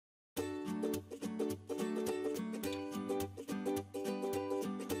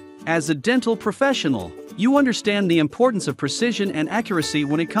As a dental professional, you understand the importance of precision and accuracy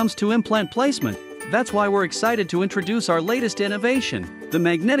when it comes to implant placement. That's why we're excited to introduce our latest innovation, the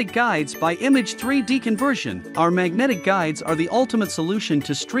magnetic guides by Image 3D Conversion. Our magnetic guides are the ultimate solution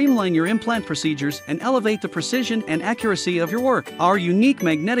to streamline your implant procedures and elevate the precision and accuracy of your work. Our unique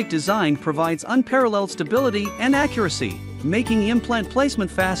magnetic design provides unparalleled stability and accuracy, making implant placement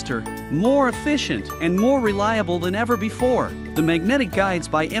faster, more efficient, and more reliable than ever before. The magnetic guides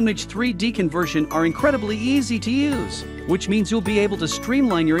by Image 3D Conversion are incredibly easy to use, which means you'll be able to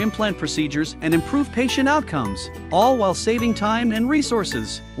streamline your implant procedures and improve patient outcomes, all while saving time and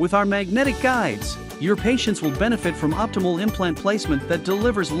resources. With our magnetic guides, your patients will benefit from optimal implant placement that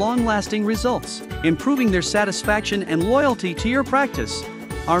delivers long-lasting results, improving their satisfaction and loyalty to your practice.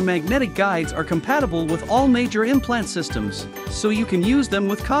 Our magnetic guides are compatible with all major implant systems, so you can use them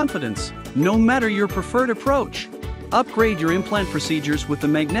with confidence, no matter your preferred approach. Upgrade your implant procedures with the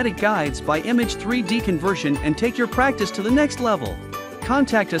magnetic guides by Image 3D Conversion and take your practice to the next level.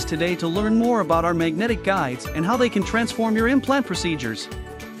 Contact us today to learn more about our magnetic guides and how they can transform your implant procedures.